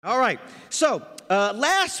All right. So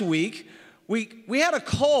last week, we had a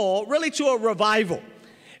call really to a revival.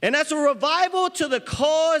 And that's a revival to the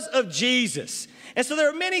cause of Jesus. And so there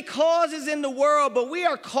are many causes in the world, but we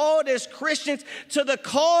are called as Christians to the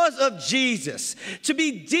cause of Jesus, to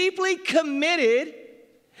be deeply committed,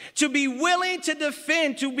 to be willing to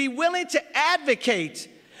defend, to be willing to advocate,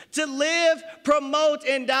 to live, promote,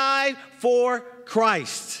 and die for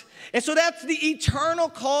Christ. And so that's the eternal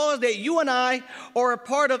cause that you and I are a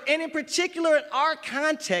part of. And in particular, in our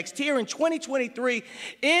context here in 2023,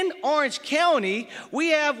 in Orange County,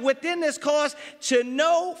 we have within this cause to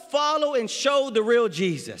know, follow, and show the real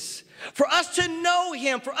Jesus. For us to know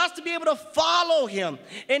him, for us to be able to follow him,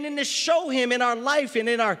 and then to show him in our life and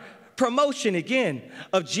in our promotion again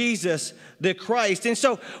of Jesus the Christ. And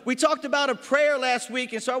so we talked about a prayer last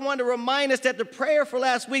week, and so I wanted to remind us that the prayer for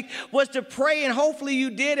last week was to pray, and hopefully you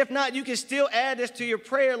did. If not, you can still add this to your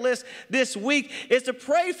prayer list this week, is to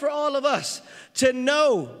pray for all of us to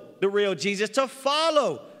know the real Jesus, to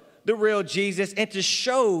follow the real Jesus, and to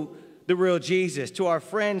show the real Jesus to our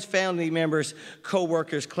friends, family members,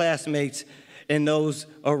 co-workers, classmates, and those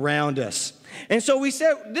around us. And so we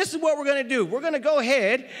said, this is what we're going to do. We're going to go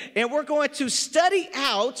ahead and we're going to study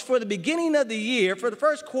out for the beginning of the year, for the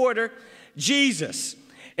first quarter, Jesus.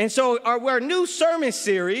 And so our new sermon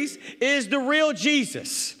series is The Real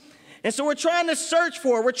Jesus. And so we're trying to search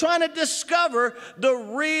for, we're trying to discover the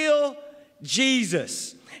real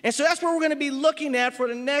Jesus. And so that's what we're going to be looking at for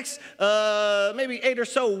the next maybe 8 or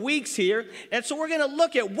so weeks here. And so we're going to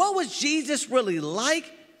look at what was Jesus really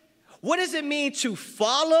like? What does it mean to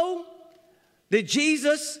follow the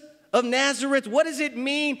Jesus of Nazareth? What does it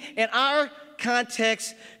mean in our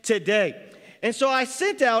context today? And so I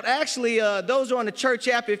sent out, actually, those are on the church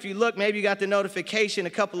app. If you look, maybe you got the notification a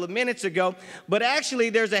couple of minutes ago. But actually,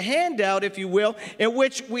 there's a handout, if you will, in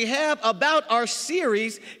which we have about our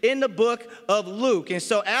series in the book of Luke. And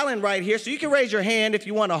so Alan right here, so you can raise your hand if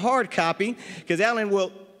you want a hard copy, because Alan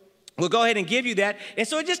will go ahead and give you that. And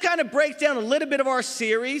so it just kind of breaks down a little bit of our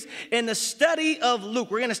series in the study of Luke.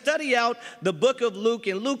 We're going to study out the book of Luke.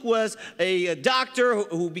 And Luke was a doctor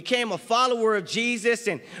who became a follower of Jesus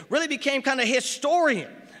and really became kind of historian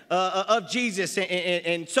of Jesus.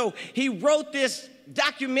 And so he wrote this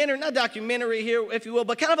documentary, not documentary here, if you will,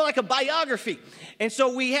 but kind of like a biography. And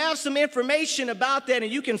so we have some information about that, and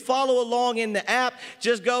you can follow along in the app.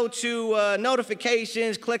 Just go to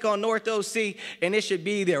notifications, click on North OC, and it should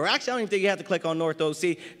be there. Actually, I don't even think you have to click on North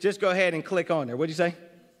OC. Just go ahead and click on there. What'd you say?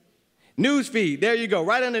 News feed, there you go,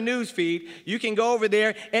 right on the news feed. You can go over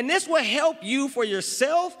there, and this will help you for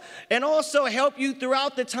yourself and also help you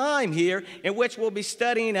throughout the time here in which we'll be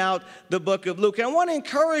studying out the book of Luke. And I want to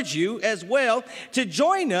encourage you as well to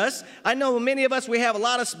join us. I know many of us, we have a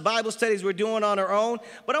lot of Bible studies we're doing on our own,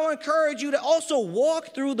 but I want to encourage you to also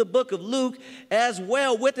walk through the book of Luke as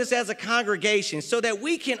well with us as a congregation so that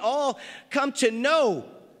we can all come to know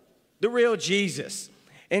the real Jesus.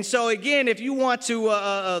 And so, again, if you want to,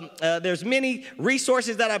 there's many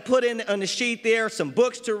resources that I put in on the sheet there, some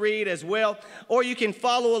books to read as well, or you can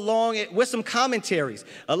follow along with some commentaries.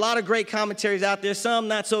 A lot of great commentaries out there, some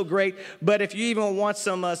not so great, but if you even want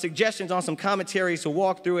some suggestions on some commentaries to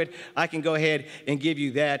walk through it, I can go ahead and give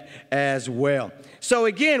you that as well. So,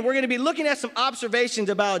 again, we're going to be looking at some observations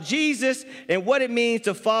about Jesus and what it means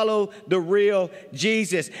to follow the real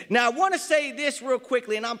Jesus. Now, I want to say this real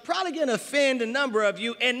quickly, and I'm probably going to offend a number of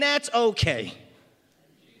you, and that's okay.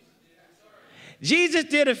 Jesus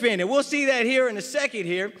did offend, and we'll see that here in a second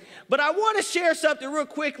here. But I want to share something real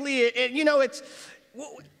quickly, and you know, it's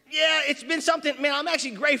been something, man, I'm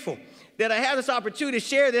actually grateful that I have this opportunity to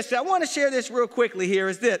share this. So I want to share this real quickly here,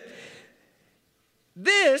 is that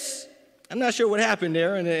this, I'm not sure what happened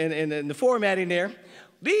there in the formatting there.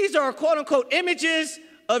 These are quote-unquote images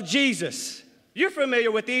of Jesus. You're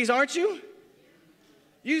familiar with these, aren't you?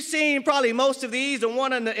 You've seen probably most of these. The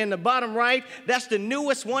one in the bottom right, that's the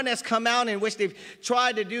newest one that's come out in which they've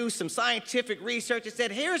tried to do some scientific research and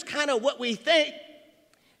said, here's kind of what we think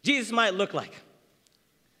Jesus might look like.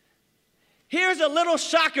 Here's a little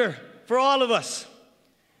shocker for all of us.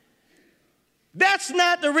 That's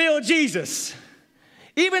not the real Jesus.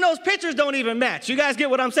 Even those pictures don't even match. You guys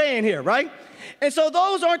get what I'm saying here, right? And so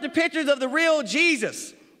those aren't the pictures of the real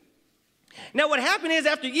Jesus. Now, what happened is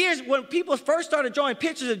after years, when people first started drawing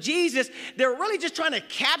pictures of Jesus, they were really just trying to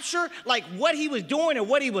capture like what he was doing and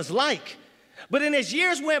what he was like. But then as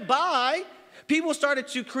years went by, people started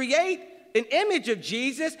to create an image of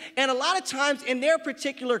Jesus, and a lot of times in their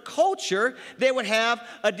particular culture, they would have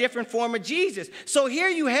a different form of Jesus. So here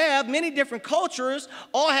you have many different cultures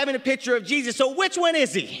all having a picture of Jesus. So which one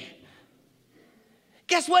is he?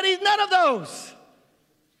 Guess what? He's none of those.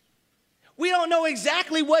 don't know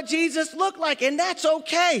exactly what Jesus looked like, and that's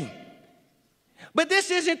okay. But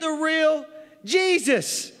this isn't the real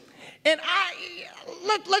Jesus. And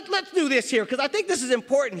let's do this here, because I think this is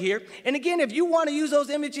important here. And again, if you want to use those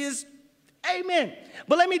images, amen.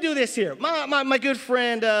 But let me do this here. My good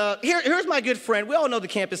friend, here's my good friend. We all know the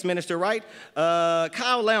campus minister, right?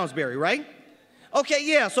 Kyle Lounsbury, right? Okay,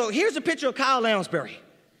 yeah, so here's a picture of Kyle Lounsbury.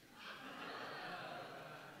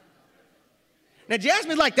 Now,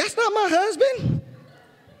 Jasmine's like, that's not my husband.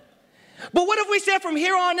 But what if we said from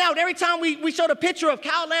here on out, every time we showed a picture of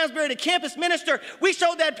Kyle Lounsbury, the campus minister, we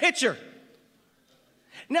showed that picture?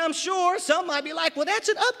 Now, I'm sure some might be like, well, that's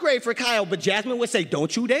an upgrade for Kyle. But Jasmine would say,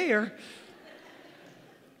 don't you dare.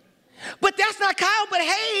 But that's not Kyle, but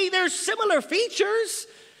hey, there's similar features.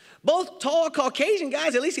 Both tall Caucasian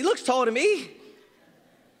guys, at least he looks tall to me.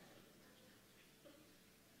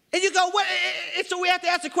 And you go, what? And so we have to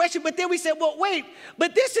ask the question, but then we said, well, wait,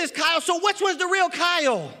 but this is Kyle, so which one's the real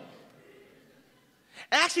Kyle?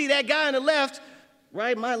 Actually, that guy on the left,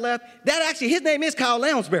 right, my left, his name is Kyle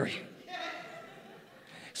Lounsbury.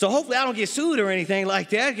 So hopefully I don't get sued or anything like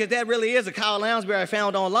that, because that really is a Kyle Lounsbury I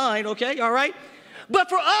found online, okay, all right? But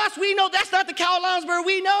for us, we know that's not the Kyle Lounsbury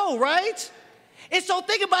we know, right? And so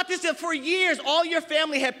think about this, that for years, all your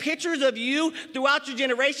family had pictures of you throughout your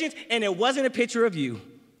generations, and it wasn't a picture of you.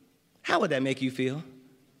 How would that make you feel?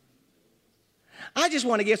 I just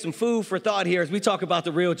want to give some food for thought here as we talk about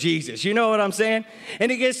the real Jesus. You know what I'm saying?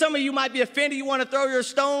 And again, some of you might be offended. You want to throw your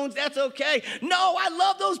stones. That's okay. No, I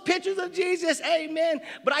love those pictures of Jesus. Amen.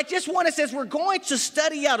 But I just want to say, as we're going to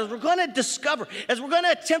study out, as we're going to discover, as we're going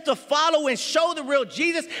to attempt to follow and show the real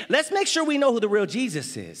Jesus, let's make sure we know who the real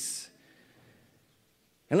Jesus is.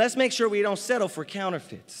 And let's make sure we don't settle for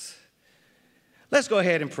counterfeits. Let's go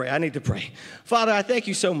ahead and pray. I need to pray. Father, I thank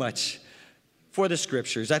you so much for the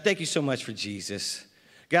scriptures. I thank you so much for Jesus.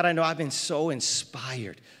 God, I know I've been so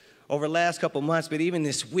inspired over the last couple months, but even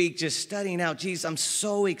this week, just studying out Jesus, I'm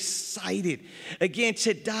so excited, again,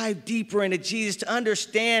 to dive deeper into Jesus, to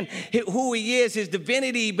understand who he is, his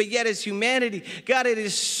divinity, but yet his humanity. God, it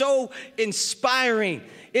is so inspiring.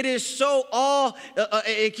 It is so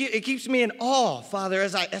it keeps me in awe, Father,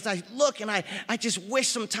 as I look, and I just wish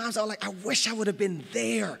sometimes, I wish I would have been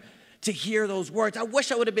there to hear those words. I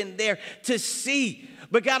wish I would have been there to see.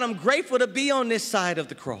 But God, I'm grateful to be on this side of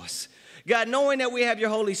the cross. God, knowing that we have your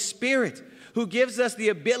Holy Spirit who gives us the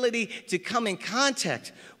ability to come in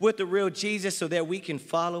contact with the real Jesus so that we can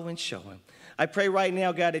follow and show him. I pray right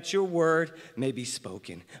now, God, that your word may be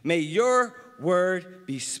spoken. May your word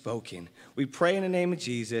be spoken. We pray in the name of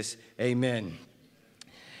Jesus. Amen.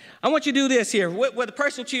 I want you to do this here. With the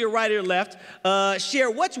person to your right or left, share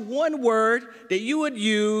what's one word that you would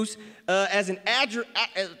use as an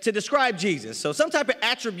to describe Jesus. So some type of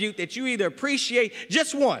attribute that you either appreciate,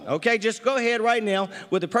 just one, okay? Just go ahead right now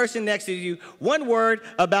with the person next to you. One word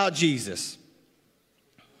about Jesus.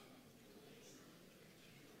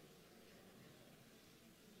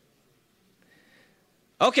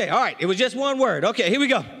 Okay, all right. It was just one word. Okay, here we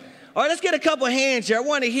go. All right, let's get a couple hands here. I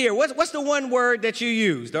want to hear. What's the one word that you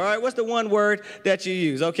used? All right, what's the one word that you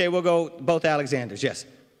used? Okay, we'll go both Alexanders. Yes.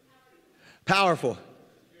 Powerful.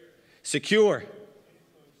 Secure.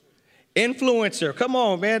 Influencer. Come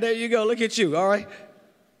on, man. There you go. Look at you. All right.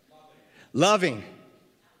 Loving.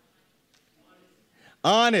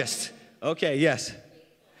 Honest. Okay, yes.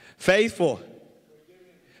 Faithful.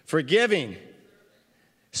 Forgiving.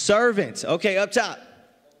 Servant. Okay, up top.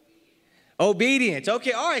 Obedience.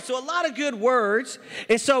 Okay, all right, so a lot of good words.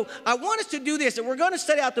 And so I want us to do this, and we're going to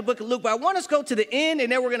study out the book of Luke, but I want us to go to the end,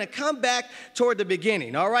 and then we're going to come back toward the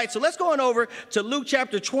beginning. All right, so let's go on over to Luke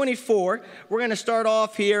chapter 24. We're going to start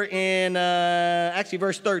off here in actually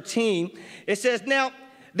verse 13. It says, now,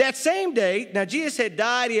 that same day, now Jesus had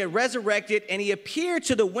died, he had resurrected, and he appeared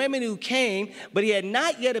to the women who came, but he had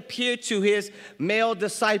not yet appeared to his male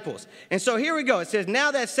disciples. And so here we go. It says, now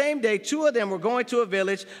that same day, two of them were going to a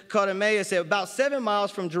village called Emmaus, about 7 miles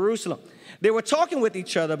from Jerusalem. They were talking with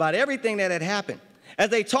each other about everything that had happened. As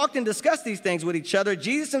they talked and discussed these things with each other,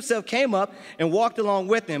 Jesus himself came up and walked along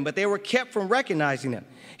with them, but they were kept from recognizing him.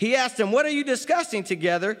 He asked them, what are you discussing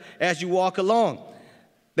together as you walk along?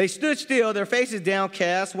 They stood still, their faces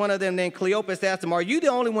downcast. One of them named Cleopas asked him, are you the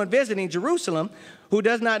only one visiting Jerusalem who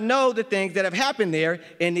does not know the things that have happened there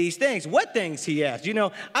in these things? What things, he asked. You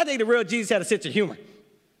know, I think the real Jesus had a sense of humor.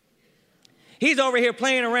 He's over here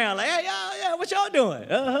playing around like, hey, yeah, what y'all doing?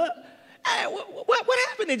 Hey, what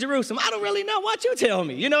happened in Jerusalem? I don't really know. Why don't you tell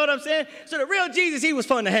me? You know what I'm saying? So the real Jesus, he was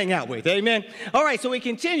fun to hang out with. Amen. All right, so we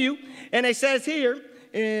continue, and it says here,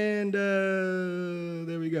 and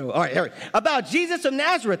there we go. All right, about Jesus of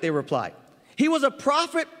Nazareth, they replied. He was a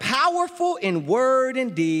prophet, powerful in word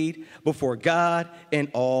and deed before God and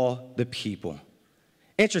all the people.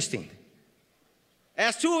 Interesting.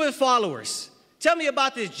 Asked two of his followers, tell me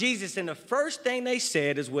about this Jesus, and the first thing they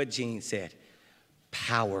said is what Gene said,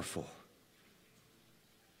 powerful.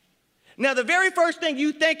 Now, the very first thing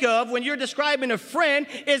you think of when you're describing a friend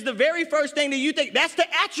is the very first thing that you think. That's the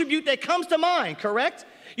attribute that comes to mind, correct?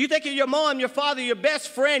 You think of your mom, your father, your best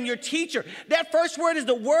friend, your teacher. That first word is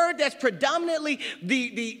the word that's predominantly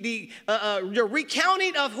your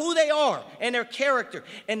recounting of who they are and their character.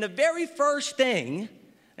 And the very first thing,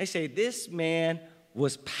 they say, this man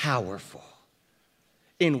was powerful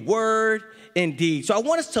in word and deed. So I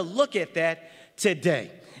want us to look at that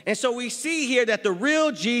today. And so we see here that the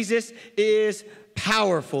real Jesus is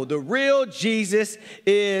powerful. The real Jesus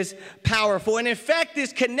is powerful. And in fact,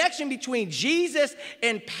 this connection between Jesus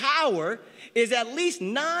and power is at least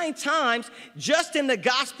 9 times just in the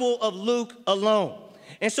Gospel of Luke alone.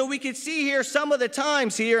 And so we can see here some of the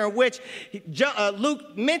times here in which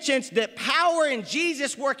Luke mentions that power and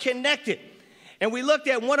Jesus were connected. And we looked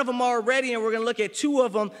at one of them already, and we're going to look at 2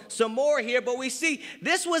 of them some more here. But we see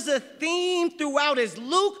this was a theme throughout as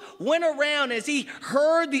Luke went around, as he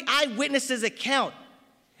heard the eyewitnesses' account.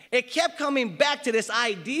 It kept coming back to this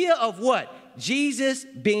idea of what? Jesus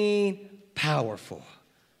being powerful.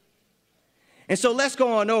 And so let's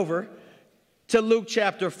go on over to Luke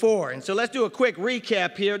chapter 4. And so let's do a quick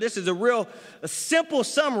recap here. This is a simple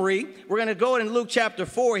summary. We're going to go in Luke chapter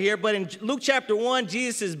 4 here. But in Luke chapter 1,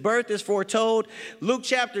 Jesus' birth is foretold. Luke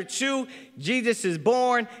chapter 2, Jesus is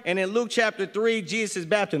born. And in Luke chapter 3, Jesus'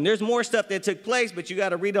 baptism. There's more stuff that took place, but you got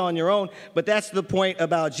to read it on your own. But that's the point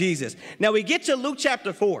about Jesus. Now we get to Luke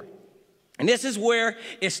chapter 4. And this is where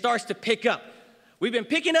it starts to pick up. We've been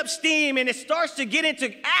picking up steam, and it starts to get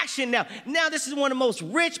into action now. Now, this is one of the most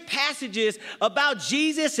rich passages about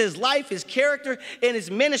Jesus, his life, his character, and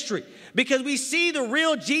his ministry, because we see the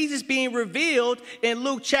real Jesus being revealed in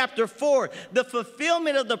Luke chapter 4, the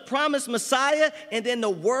fulfillment of the promised Messiah, and then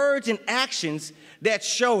the words and actions that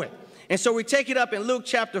show it. And so we take it up in Luke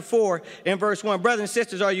chapter 4 and verse 1. Brothers and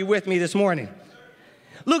sisters, are you with me this morning?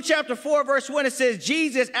 Luke chapter 4, verse 1, it says,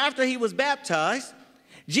 Jesus, after he was baptized,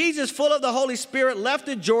 Jesus, full of the Holy Spirit, left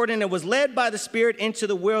the Jordan and was led by the Spirit into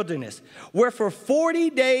the wilderness, where for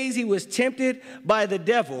 40 days he was tempted by the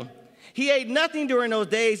devil. He ate nothing during those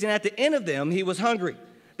days, and at the end of them he was hungry.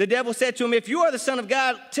 The devil said to him, if you are the Son of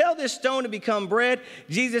God, tell this stone to become bread.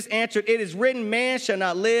 Jesus answered, it is written, man shall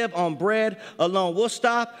not live on bread alone. We'll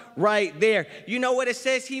stop right there. You know what it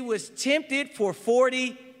says? He was tempted for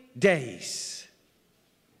 40 days.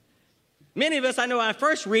 Many of us, I know when I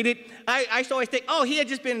first read it, I used to always think, oh, he had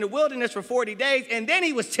just been in the wilderness for 40 days, and then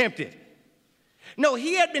he was tempted. No,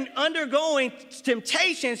 he had been undergoing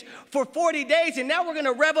temptations for 40 days, and now we're going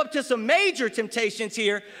to rev up to some major temptations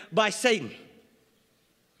here by Satan.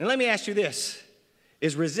 And let me ask you this.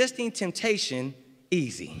 Is resisting temptation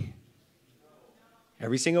easy?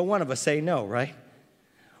 Every single one of us say no, right?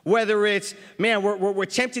 Whether it's, man, we're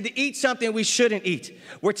tempted to eat something we shouldn't eat.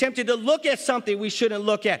 We're tempted to look at something we shouldn't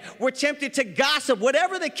look at. We're tempted to gossip.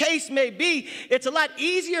 Whatever the case may be, it's a lot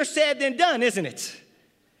easier said than done, isn't it?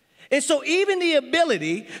 And so even the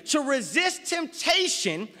ability to resist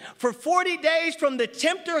temptation for 40 days from the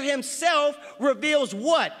tempter himself reveals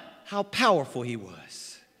what? How powerful he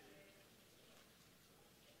was.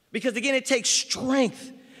 Because again, it takes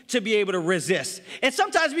strength to be able to resist. And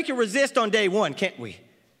sometimes we can resist on day 1, can't we?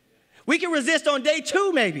 We can resist on day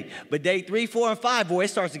 2 maybe, but day 3, 4, and 5, boy, it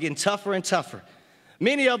starts to get tougher and tougher.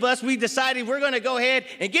 Many of us, we decided we're going to go ahead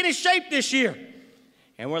and get in shape this year.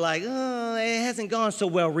 And we're like, oh, it hasn't gone so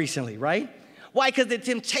well recently, right? Why? Because the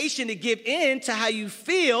temptation to give in to how you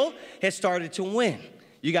feel has started to win.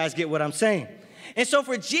 You guys get what I'm saying? And so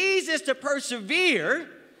for Jesus to persevere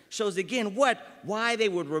shows again why they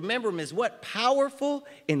would remember him as what? Powerful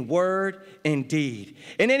in word and deed.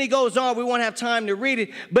 And then he goes on, we won't have time to read it,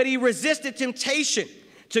 but he resisted temptation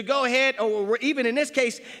to go ahead, or even in this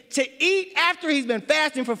case, to eat after he's been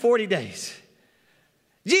fasting for 40 days.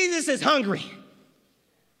 Jesus is hungry.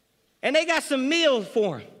 And they got some meals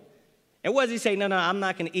for him. And what does he say? No, I'm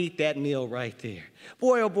not going to eat that meal right there.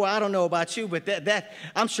 Boy, oh boy, I don't know about you, but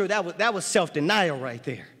I'm sure that was self-denial right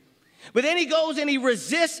there. But then he goes and he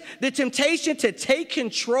resists the temptation to take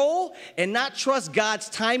control and not trust God's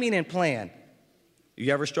timing and plan.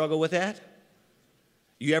 You ever struggle with that?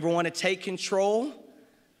 You ever want to take control?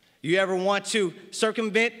 You ever want to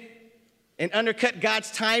circumvent and undercut God's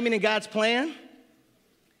timing and God's plan?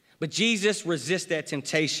 But Jesus resists that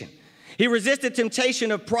temptation. He resisted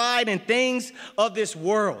temptation of pride and things of this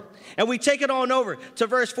world. And we take it on over to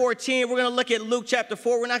verse 14. We're going to look at Luke chapter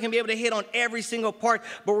 4. We're not going to be able to hit on every single part,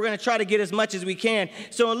 but we're going to try to get as much as we can.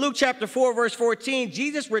 So in Luke chapter 4, verse 14,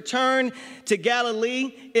 Jesus returned to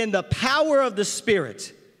Galilee in the power of the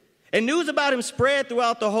Spirit. And news about him spread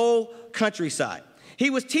throughout the whole countryside. He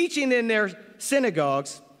was teaching in their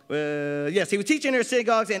synagogues. He was teaching in their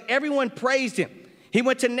synagogues, and everyone praised him. He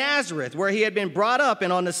went to Nazareth, where he had been brought up,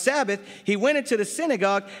 and on the Sabbath, he went into the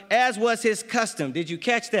synagogue, as was his custom. Did you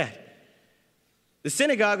catch that? The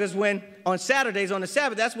synagogue is when, on Saturdays, on the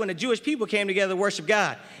Sabbath, that's when the Jewish people came together to worship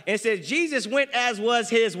God. And it says Jesus went as was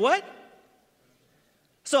his what?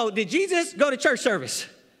 So did Jesus go to church service?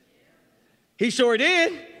 He sure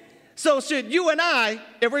did. So should you and I,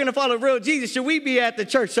 if we're going to follow real Jesus, should we be at the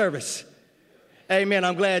church service? Amen.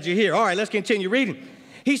 I'm glad you're here. All right, let's continue reading.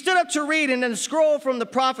 He stood up to read, and then a scroll from the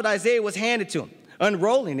prophet Isaiah was handed to him.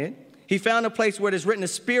 Unrolling it, he found a place where it is written, "The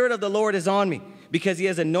Spirit of the Lord is on me, because he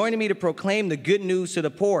has anointed me to proclaim the good news to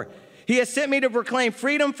the poor. He has sent me to proclaim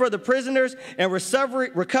freedom for the prisoners and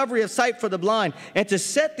recovery of sight for the blind, and to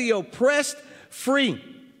set the oppressed free,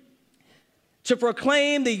 to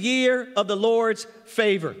proclaim the year of the Lord's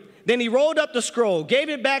favor." Then he rolled up the scroll, gave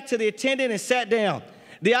it back to the attendant, and sat down.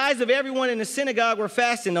 The eyes of everyone in the synagogue were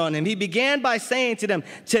fastened on him. He began by saying to them,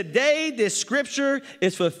 "Today this scripture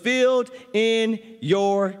is fulfilled in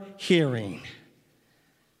your hearing."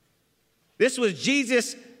 This was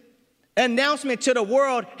Jesus' announcement to the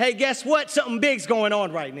world. Hey, guess what? Something big's going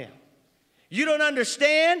on right now. You don't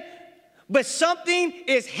understand, but something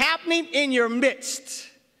is happening in your midst.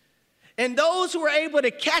 And those who were able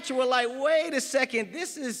to catch it were like, wait a second,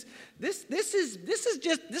 this isn't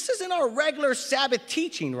our regular Sabbath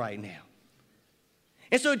teaching right now.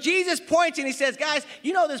 And so Jesus points and he says, guys,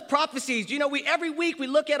 you know there's prophecies. You know, every week we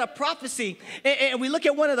look at a prophecy and we look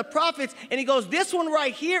at one of the prophets and he goes, this one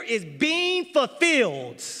right here is being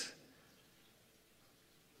fulfilled.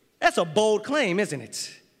 That's a bold claim, isn't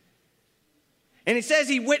it? And he says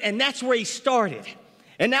he went, and that's where he started.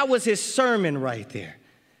 And that was his sermon right there.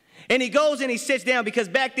 And he goes and he sits down, because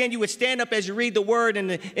back then you would stand up as you read the word in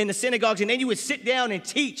the synagogues, and then you would sit down and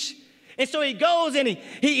teach. And so he goes and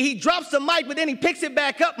he drops the mic, but then he picks it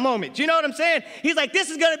back up moment. You know what I'm saying? He's like, this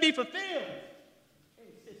is going to be fulfilled. And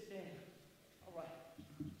he sits down. All right.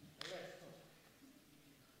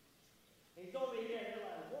 And he's over here, and they're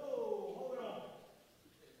like, whoa, hold on.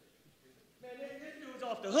 Man, this dude's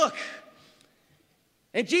off the hook.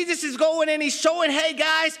 And Jesus is going and he's showing, hey,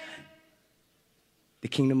 guys, the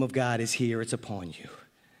kingdom of God is here. It's upon you.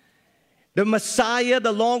 The Messiah,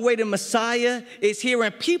 the long-awaited Messiah is here,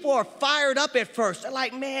 and people are fired up at first. They're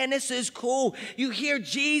like, man, this is cool. You hear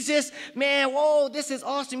Jesus, man, whoa, this is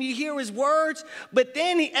awesome. You hear his words, but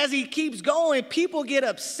then as he keeps going, people get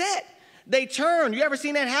upset. They turn. You ever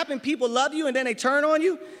seen that happen? People love you, and then they turn on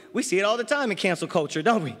you? We see it all the time in cancel culture,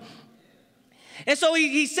 don't we? And so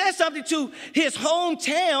he says something to his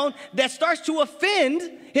hometown that starts to offend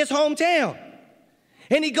his hometown.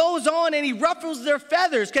 And he goes on and he ruffles their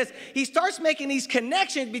feathers, because he starts making these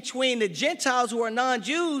connections between the Gentiles who are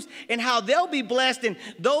non-Jews and how they'll be blessed, and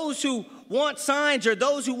those who want signs or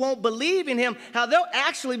those who won't believe in him, how they'll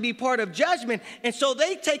actually be part of judgment. And so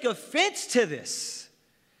they take offense to this.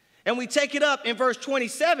 And we take it up in verse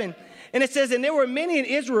 27, and it says, and there were many in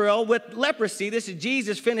Israel with leprosy. This is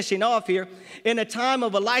Jesus finishing off here. In the time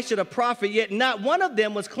of Elisha the prophet, yet not one of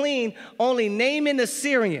them was clean, only Naaman the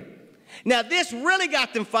Syrian. Now, this really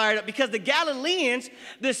got them fired up, because the Galileans,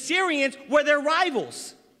 the Syrians, were their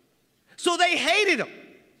rivals. So they hated them.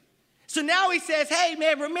 So now he says, hey,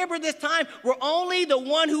 man, remember this time where only the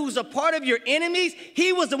one who's a part of your enemies,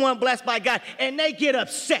 he was the one blessed by God, and they get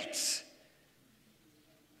upset.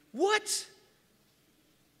 What?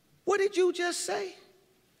 What did you just say?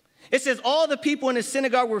 It says all the people in the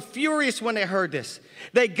synagogue were furious when they heard this.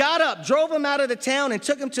 They got up, drove him out of the town, and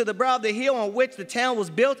took him to the brow of the hill on which the town was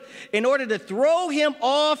built in order to throw him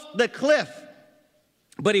off the cliff.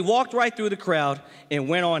 But he walked right through the crowd and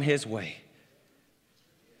went on his way.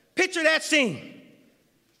 Picture that scene.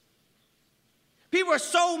 People are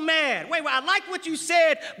so mad. Wait, I like what you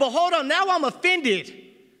said, but hold on, now I'm offended.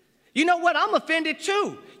 You know what? I'm offended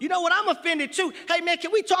too. You know what? I'm offended too. Hey, man,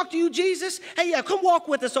 can we talk to you, Jesus? Hey, yeah, come walk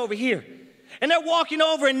with us over here. And they're walking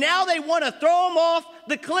over, and now they want to throw him off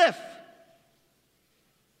the cliff.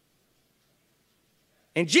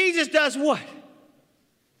 And Jesus does what?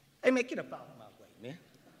 Hey, man, get up out of my way, man.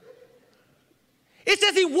 It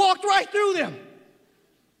says he walked right through them.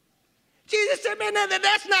 Jesus said, man,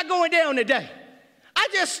 that's not going down today. I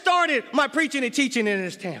just started my preaching and teaching in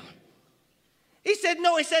this town. He said,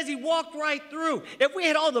 no, it says he walked right through. If we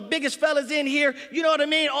had all the biggest fellas in here, you know what I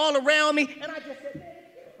mean, all around me, and I just said, man,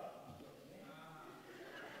 get up out.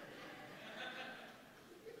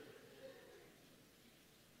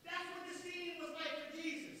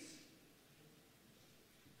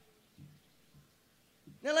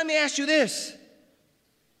 Now let me ask you this.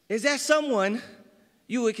 Is that someone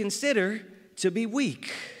you would consider to be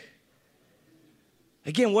weak?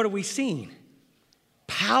 Again, what are we seeing?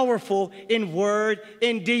 Powerful in word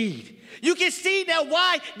and deed. You can see now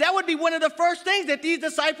why that would be one of the first things that these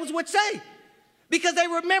disciples would say. Because they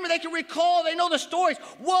remember, they can recall, they know the stories.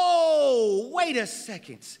 Whoa, wait a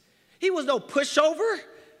second. He was no pushover.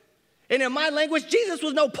 And in my language, Jesus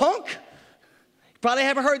was no punk. You probably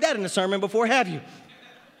haven't heard that in a sermon before, have you?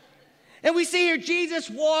 And we see here Jesus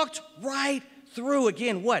walked right through,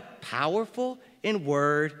 again, what? Powerful in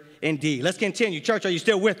word and deed. Let's continue. Church, are you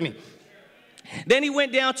still with me? Then he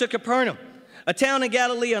went down to Capernaum, a town in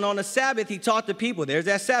Galilee, and on the Sabbath he taught the people. There's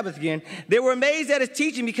that Sabbath again. They were amazed at his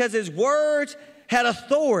teaching because his words had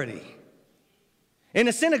authority. In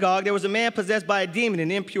the synagogue, there was a man possessed by a demon,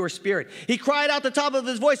 an impure spirit. He cried out at the top of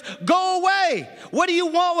his voice, "Go away! What do you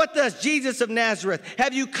want with us, Jesus of Nazareth?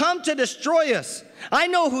 Have you come to destroy us? I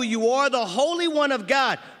know who you are, the Holy One of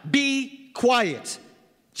God. Be quiet,"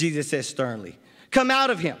 Jesus said sternly. "Come out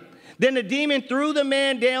of him." Then the demon threw the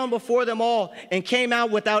man down before them all and came out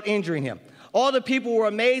without injuring him. All the people were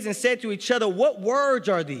amazed and said to each other, "What words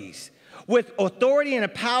are these?" With authority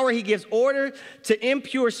and power, he gives order to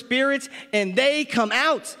impure spirits, and they come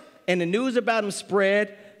out. And the news about him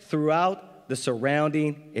spread throughout the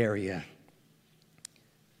surrounding area.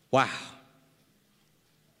 Wow.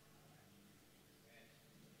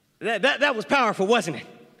 That was powerful, wasn't it?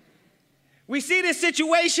 We see this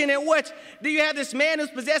situation in which you have this man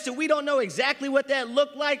who's possessed, and we don't know exactly what that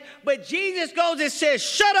looked like, but Jesus goes and says,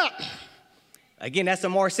 "Shut up." Again, that's the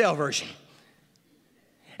Marcel version.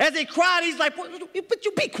 As they cried, he's like, "But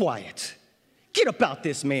you be quiet. Get about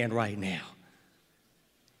this man right now."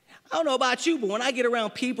 I don't know about you, but when I get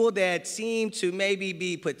around people that seem to maybe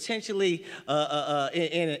be potentially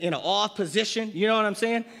in an off position, you know what I'm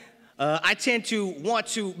saying? I tend to want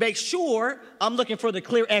to make sure I'm looking for the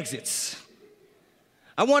clear exits.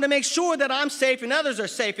 I want to make sure that I'm safe and others are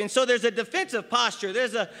safe. And so there's a defensive posture.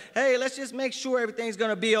 There's a, hey, let's just make sure everything's going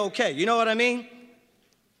to be okay. You know what I mean?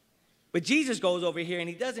 But Jesus goes over here and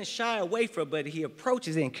he doesn't shy away from it, but he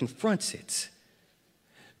approaches it and confronts it.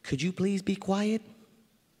 "Could you please be quiet?"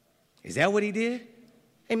 Is that what he did?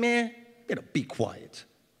 "Hey, man, you better be quiet.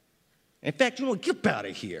 In fact, you don't get out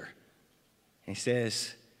of here." And he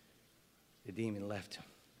says, the demon left him.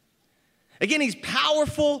 Again, he's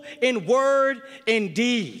powerful in word and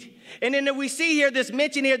deed. And then we see here this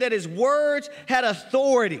mention here that his words had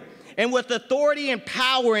authority. And with authority and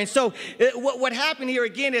power. And so what happened here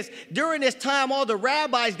again is during this time, all the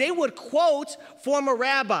rabbis, they would quote former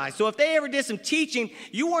rabbis. So if they ever did some teaching,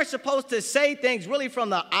 you weren't supposed to say things really from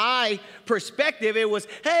the I perspective. It was,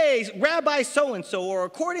 "Hey, Rabbi so-and-so," or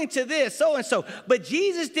 "according to this, so-and-so." But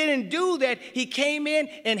Jesus didn't do that. He came in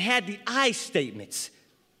and had the I statements.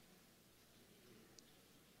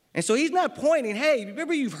 And so he's not pointing, "Hey,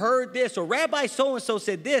 remember you've heard this," or "Rabbi so-and-so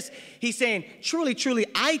said this." He's saying, "Truly, truly,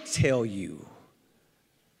 I tell you."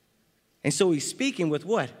 And so he's speaking with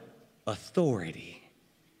what? Authority.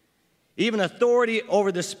 Even authority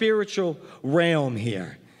over the spiritual realm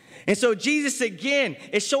here. And so Jesus, again,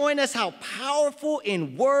 is showing us how powerful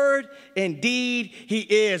in word and deed he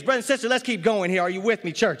is. Brothers and sisters, let's keep going here. Are you with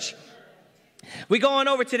me, church? We're going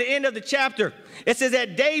over to the end of the chapter. It says,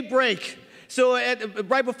 at daybreak. So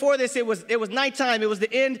right before this, it was nighttime. It was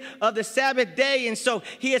the end of the Sabbath day. And so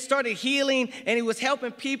he had started healing and he was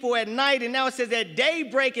helping people at night. And now it says at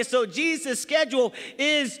daybreak. And so Jesus' schedule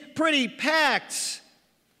is pretty packed.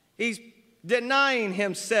 He's denying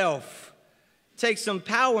himself. Takes some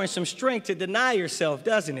power and some strength to deny yourself,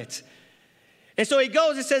 doesn't it? And so he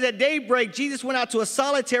goes, it says at daybreak, Jesus went out to a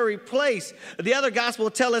solitary place. The other gospel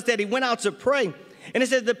tells us that he went out to pray. And it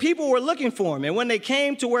says the people were looking for him. And when they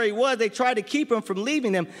came to where he was, they tried to keep him from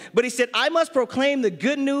leaving them. But he said, "I must proclaim the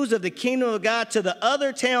good news of the kingdom of God to the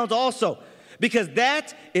other towns also, because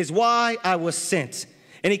that is why I was sent."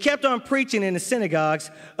 And he kept on preaching in the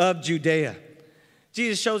synagogues of Judea.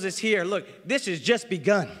 Jesus shows us here, look, this has just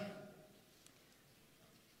begun.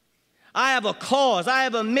 I have a cause. I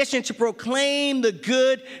have a mission to proclaim the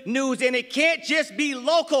good news. And it can't just be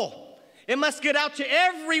local. It must get out to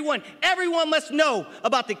everyone. Everyone must know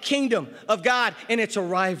about the kingdom of God and its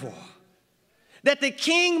arrival. That the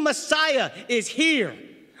King Messiah is here,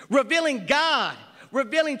 revealing God,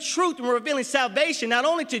 revealing truth, and revealing salvation, not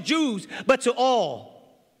only to Jews, but to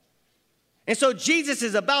all. And so Jesus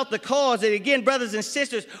is about the cause. And again, brothers and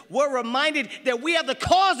sisters, we're reminded that we have the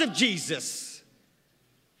cause of Jesus.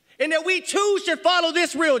 And that we too should follow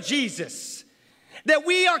this real Jesus. That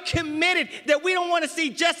we are committed, that we don't want to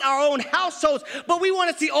see just our own households, but we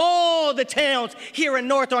want to see all the towns here in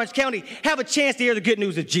North Orange County have a chance to hear the good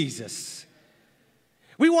news of Jesus.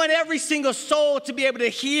 We want every single soul to be able to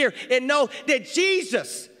hear and know that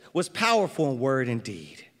Jesus was powerful in word and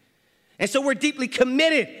deed. And so we're deeply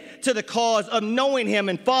committed to the cause of knowing him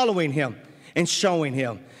and following him and showing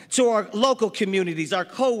him. To our local communities, our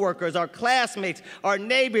coworkers, our classmates, our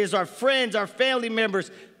neighbors, our friends, our family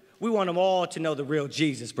members, we want them all to know the real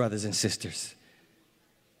Jesus, brothers and sisters.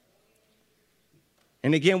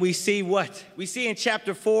 And again, we see what? We see in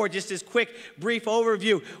chapter 4, just this quick, brief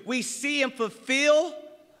overview. We see him fulfill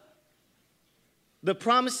the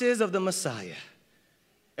promises of the Messiah.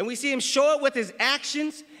 And we see him show it with his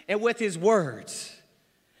actions and with his words.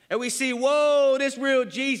 And we see, whoa, this real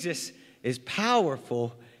Jesus is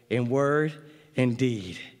powerful in word and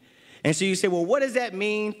deed. And so you say, well, what does that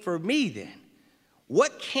mean for me then?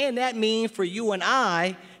 What can that mean for you and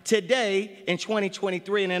I today in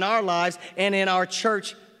 2023 and in our lives and in our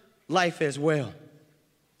church life as well?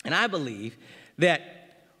 And I believe that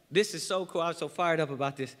this is so cool. I was so fired up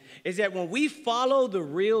about this. Is that when we follow the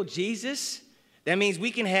real Jesus, that means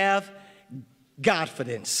we can have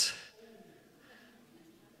Godfidence.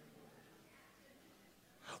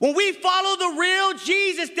 When we follow the real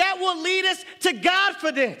Jesus, that will lead us to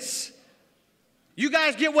Godfidence. You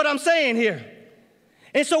guys get what I'm saying here?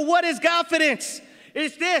 And so what is Godfidence?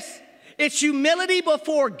 It's this. It's humility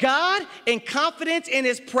before God and confidence in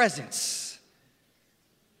his presence.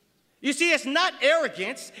 You see, it's not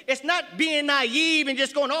arrogance. It's not being naive and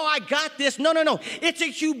just going, oh, I got this. No. It's a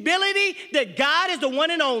humility that God is the one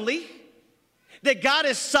and only, that God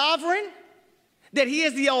is sovereign, that he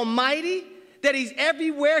is the Almighty, that he's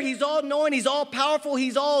everywhere, he's all-knowing, he's all-powerful,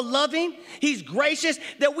 he's all-loving, he's gracious,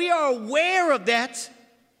 that we are aware of that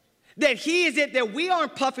he is it, that we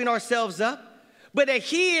aren't puffing ourselves up, but that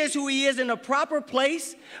he is who he is in a proper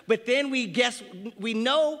place, but then we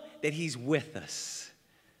know that he's with us.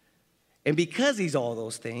 And because he's all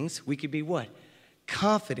those things, we can be what?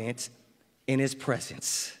 Confident in his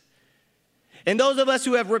presence. And those of us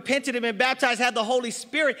who have repented and been baptized have the Holy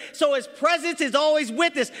Spirit, so his presence is always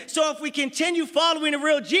with us. So if we continue following the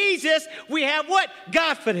real Jesus, we have what?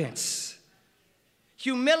 Godfidence.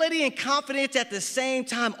 Humility and confidence at the same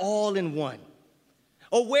time, all in one.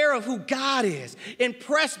 Aware of who God is,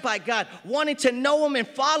 impressed by God, wanting to know him and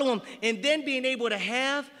follow him, and then being able to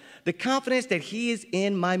have the confidence that he is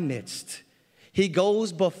in my midst. He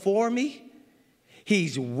goes before me,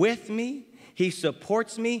 he's with me, he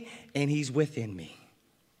supports me, and he's within me.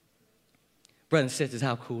 Brothers and sisters,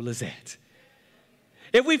 how cool is that?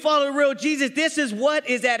 If we follow the real Jesus, this is what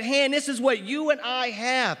is at hand. This is what you and I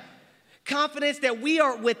have. Confidence that we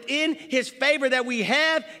are within his favor, that we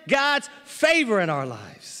have God's favor in our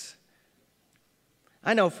lives.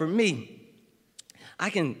 I know for me,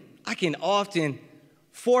 I can often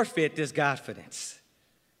forfeit this Godfidence.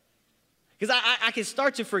 Because I can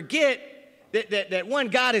start to forget that one,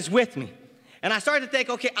 God is with me. And I start to think,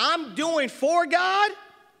 okay, I'm doing for God,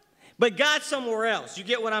 but God's somewhere else. You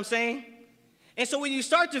get what I'm saying? And so when you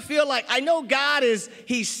start to feel like, I know God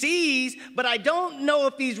he sees, but I don't know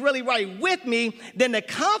if he's really right with me, then the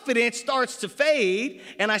confidence starts to fade,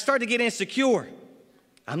 and I start to get insecure.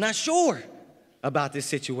 I'm not sure about this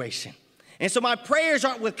situation. And so my prayers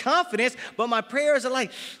aren't with confidence, but my prayers are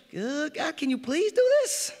like, God, can you please do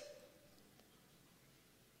this?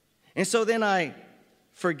 And so then I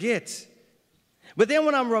forget. But then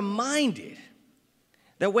when I'm reminded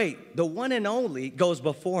that, wait, the one and only goes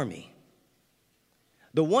before me.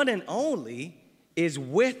 The one and only is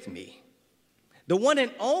with me. The one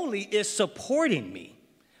and only is supporting me.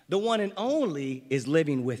 The one and only is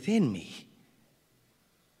living within me.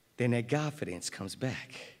 Then that confidence comes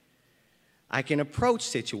back. I can approach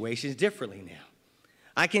situations differently now.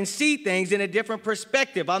 I can see things in a different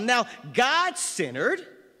perspective. I'm now God-centered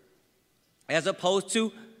as opposed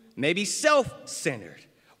to maybe self-centered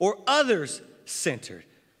or others-centered.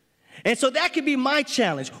 And so that could be my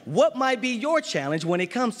challenge. What might be your challenge when it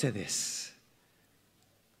comes to this?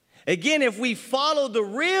 Again, if we follow the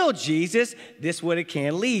real Jesus, this is what it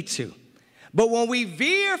can lead to. But when we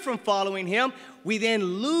veer from following him, we then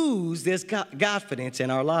lose this confidence in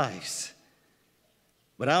our lives.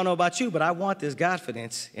 But I don't know about you, but I want this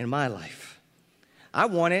confidence in my life. I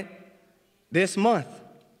want it this month.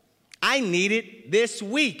 I need it this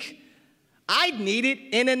week. I need it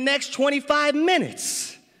in the next 25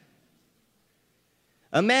 minutes.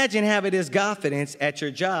 Imagine having this confidence at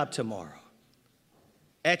your job tomorrow,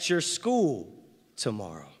 at your school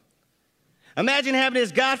tomorrow. Imagine having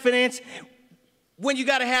this confidence when you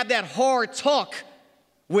got to have that hard talk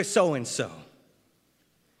with so-and-so.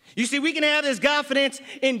 You see, we can have this confidence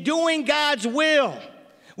in doing God's will.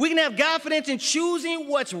 We can have confidence in choosing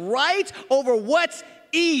what's right over what's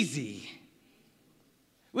easy.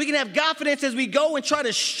 We can have confidence as we go and try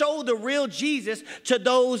to show the real Jesus to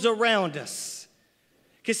those around us.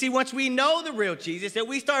 Because see, once we know the real Jesus, that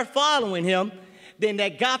we start following him, then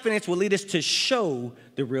that confidence will lead us to show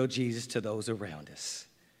the real Jesus to those around us.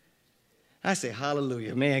 I say,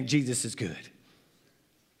 hallelujah, man, Jesus is good.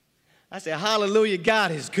 I say, hallelujah,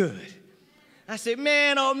 God is good. I said,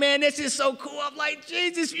 man, oh man, this is so cool. I'm like,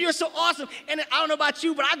 Jesus, you're so awesome. And I don't know about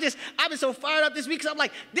you, but I've been so fired up this week because I'm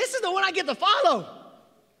like, this is the one I get to follow.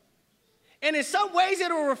 And in some ways,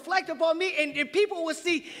 it'll reflect upon me, and people will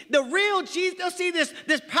see the real Jesus. They'll see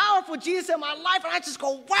this powerful Jesus in my life, and I just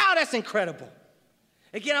go, wow, that's incredible.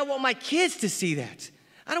 Again, I want my kids to see that.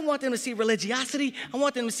 I don't want them to see religiosity. I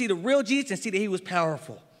want them to see the real Jesus and see that he was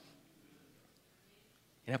powerful.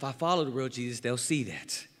 And if I follow the real Jesus, they'll see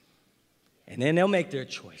that. And then they'll make their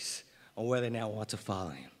choice on whether they now want to follow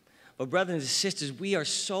him. But brothers and sisters, we are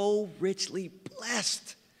so richly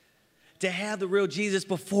blessed to have the real Jesus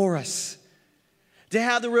before us, to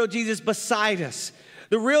have the real Jesus beside us,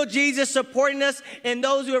 the real Jesus supporting us, and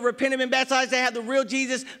those who have repented and been baptized, to have the real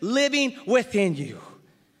Jesus living within you.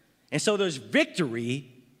 And so there's victory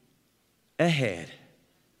ahead.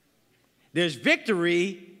 There's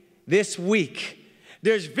victory this week.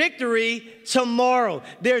 There's victory tomorrow.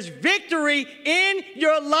 There's victory in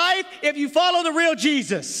your life if you follow the real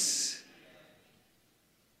Jesus.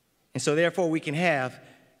 And so therefore we can have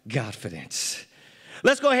confidence.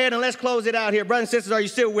 Let's go ahead and let's close it out here. Brothers and sisters, are you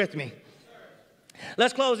still with me?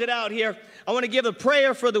 Let's close it out here. I want to give a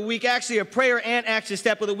prayer for the week, actually a prayer and action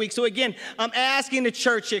step of the week. So again, I'm asking the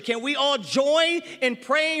church here, can we all join in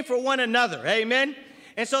praying for one another? Amen.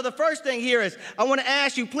 And so the first thing here is I want to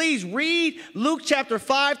ask you, please read Luke chapter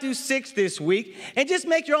 5 through 6 this week and just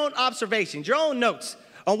make your own observations, your own notes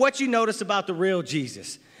on what you notice about the real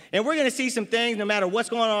Jesus. And we're going to see some things no matter what's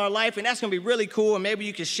going on in our life, and that's going to be really cool, and maybe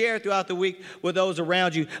you can share it throughout the week with those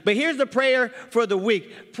around you. But here's the prayer for the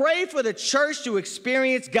week. Pray for the church to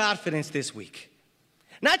experience confidence this week.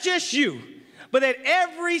 Not just you, but that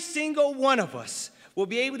every single one of us will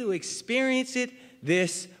be able to experience it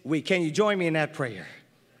this week. Can you join me in that prayer?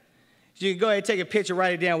 So you can go ahead and take a picture,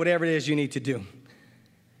 write it down, whatever it is you need to do.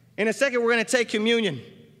 In a second, we're going to take communion.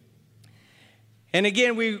 And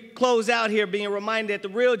again, we close out here being reminded that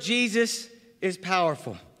the real Jesus is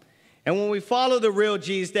powerful. And when we follow the real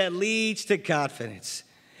Jesus, that leads to confidence.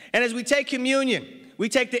 And as we take communion, we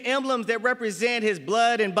take the emblems that represent his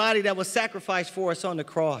blood and body that was sacrificed for us on the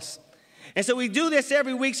cross. And so we do this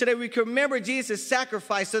every week so that we can remember Jesus'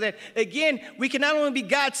 sacrifice, so that, again, we can not only be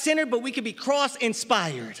God-centered, but we can be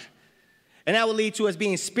cross-inspired. And that will lead to us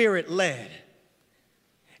being spirit-led.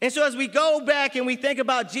 And so as we go back and we think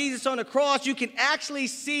about Jesus on the cross, you can actually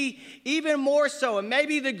see even more so, and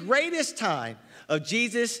maybe the greatest time of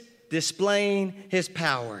Jesus displaying his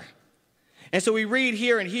power. And so we read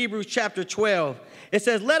here in Hebrews chapter 12, it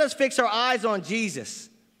says, "Let us fix our eyes on Jesus,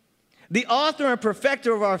 the author and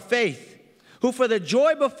perfecter of our faith, who for the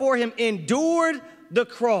joy before him endured the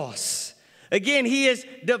cross." Again, he is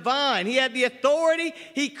divine. He had the authority.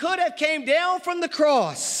 He could have came down from the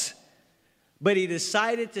cross, but he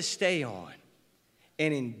decided to stay on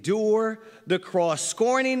and endure the cross,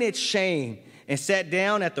 scorning its shame, and sat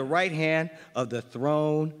down at the right hand of the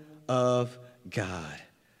throne of God.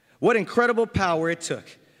 What incredible power it took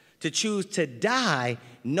to choose to die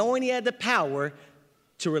knowing he had the power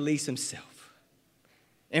to release himself.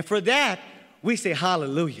 And for that, we say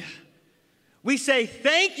hallelujah. We say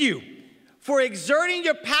thank you for exerting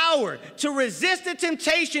your power to resist the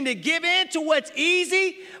temptation to give in to what's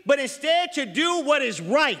easy, but instead to do what is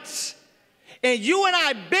right. And you and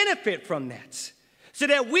I benefit from that, so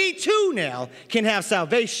that we too now can have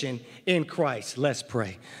salvation in Christ. Let's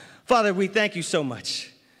pray. Father, we thank you so much.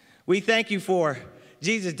 We thank you for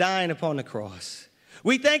Jesus dying upon the cross.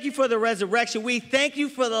 We thank you for the resurrection. We thank you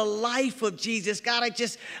for the life of Jesus. God, I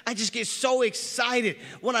just get so excited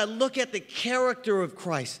when I look at the character of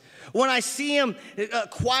Christ. When I see him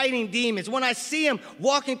quieting demons, when I see him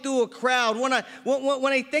walking through a crowd, when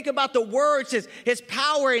I think about the words, his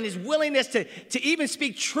power and his willingness to even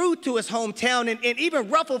speak truth to his hometown and even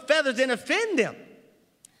ruffle feathers and offend them.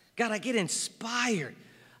 God, I get inspired.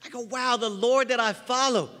 I go, wow, the Lord that I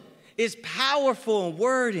follow is powerful in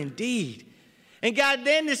word and deed. And God,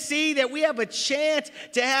 then to see that we have a chance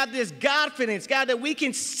to have this confidence, God, that we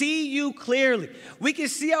can see you clearly. We can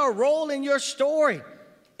see our role in your story.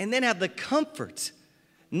 And then have the comfort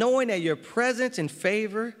knowing that your presence and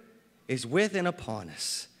favor is with and upon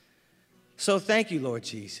us. So thank you, Lord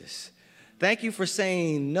Jesus. Thank you for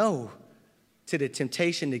saying no to the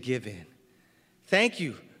temptation to give in. Thank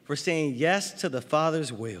you for saying yes to the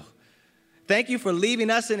Father's will. Thank you for leaving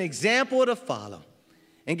us an example to follow.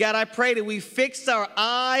 And God, I pray that we fix our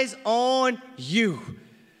eyes on you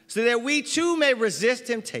so that we too may resist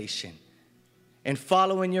temptation and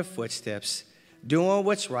follow in your footsteps, doing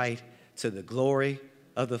what's right to the glory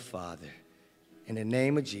of the Father. In the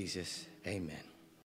name of Jesus, amen.